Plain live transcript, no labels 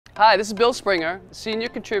Hi, this is Bill Springer, senior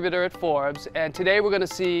contributor at Forbes, and today we're going to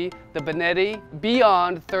see the Benetti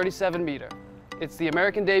B.Yond 37 meter. It's the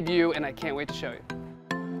American debut, and I can't wait to show you.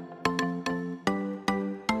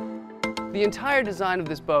 The entire design of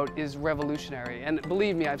this boat is revolutionary, and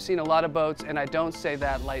believe me, I've seen a lot of boats, and I don't say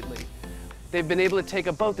that lightly. They've been able to take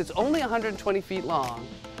a boat that's only 120 feet long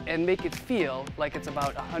and make it feel like it's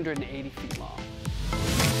about 180 feet long.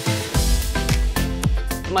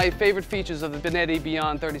 My favorite features of the Benetti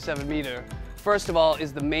B.Yond 37 meter, first of all,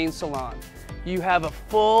 is the main salon. You have a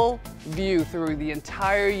full view through the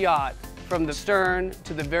entire yacht, from the stern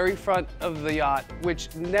to the very front of the yacht,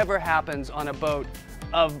 which never happens on a boat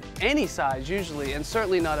of any size usually, and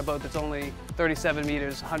certainly not a boat that's only 37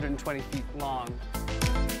 meters, 120 feet long.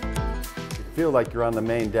 You feel like you're on the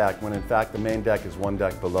main deck when in fact the main deck is one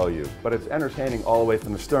deck below you. But it's entertaining all the way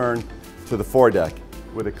from the stern to the foredeck,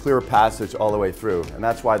 with a clear passage all the way through. And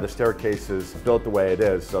that's why the staircase is built the way it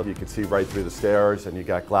is, so you can see right through the stairs and you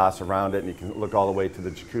got glass around it and you can look all the way to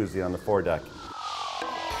the jacuzzi on the foredeck.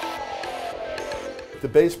 The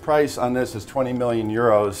base price on this is 20 million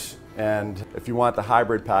euros, and if you want the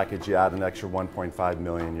hybrid package, you add an extra 1.5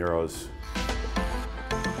 million euros.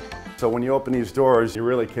 So when you open these doors, you're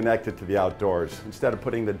really connected to the outdoors. Instead of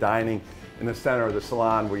putting the dining in the center of the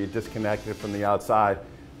salon where you disconnect it from the outside,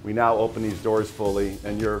 we now open these doors fully,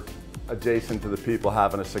 and you're adjacent to the people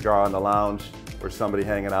having a cigar on the lounge or somebody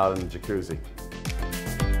hanging out in the jacuzzi.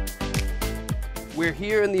 We're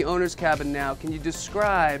here in the owner's cabin now. Can you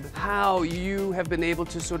describe how you have been able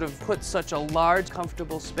to sort of put such a large,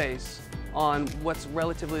 comfortable space on what's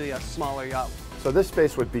relatively a smaller yacht? So this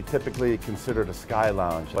space would be typically considered a sky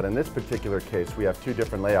lounge, but in this particular case, we have two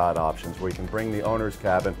different layout options where you can bring the owner's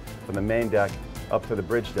cabin from the main deck up to the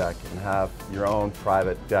bridge deck and have your own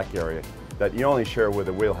private deck area that you only share with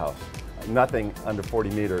a wheelhouse. Nothing under 40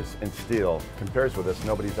 meters in steel compares with this.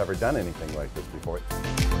 Nobody's ever done anything like this before.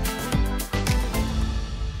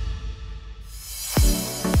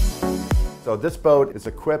 So this boat is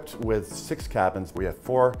equipped with 6 cabins. We have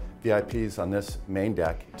 4 VIPs on this main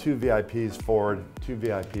deck, 2 VIPs forward, 2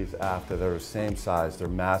 VIPs aft. They're the same size, they're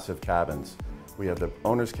massive cabins. We have the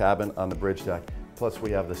owner's cabin on the bridge deck, plus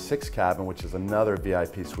we have the 6th cabin, which is another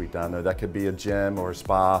VIP suite down there. That could be a gym or a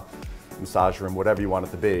spa, massage room, whatever you want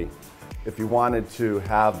it to be. If you wanted to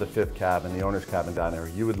have the 5th cabin, the owner's cabin down there,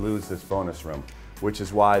 you would lose this bonus room, which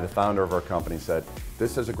is why the founder of our company said,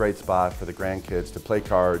 this is a great spot for the grandkids to play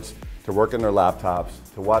cards, to work on their laptops,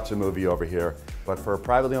 to watch a movie over here. But for a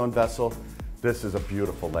privately owned vessel, this is a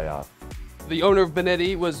beautiful layout. The owner of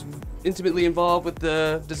Benetti was intimately involved with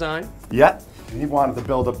the design? Yeah, he wanted to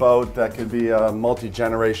build a boat that could be a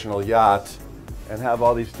multi-generational yacht and have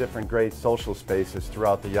all these different great social spaces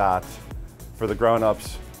throughout the yacht for the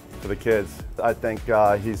grown-ups, for the kids. I think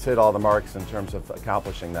he's hit all the marks in terms of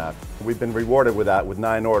accomplishing that. We've been rewarded with that with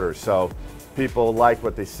 9 orders, so people like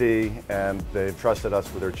what they see and they've trusted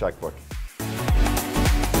us with their checkbook.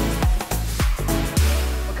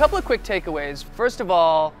 A couple of quick takeaways. First of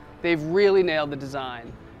all, they've really nailed the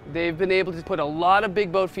design. They've been able to put a lot of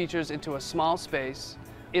big boat features into a small space.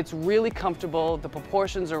 It's really comfortable, the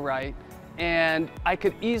proportions are right, and I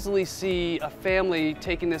could easily see a family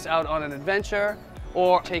taking this out on an adventure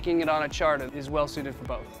or taking it on a charter. Is well suited for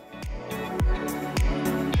both.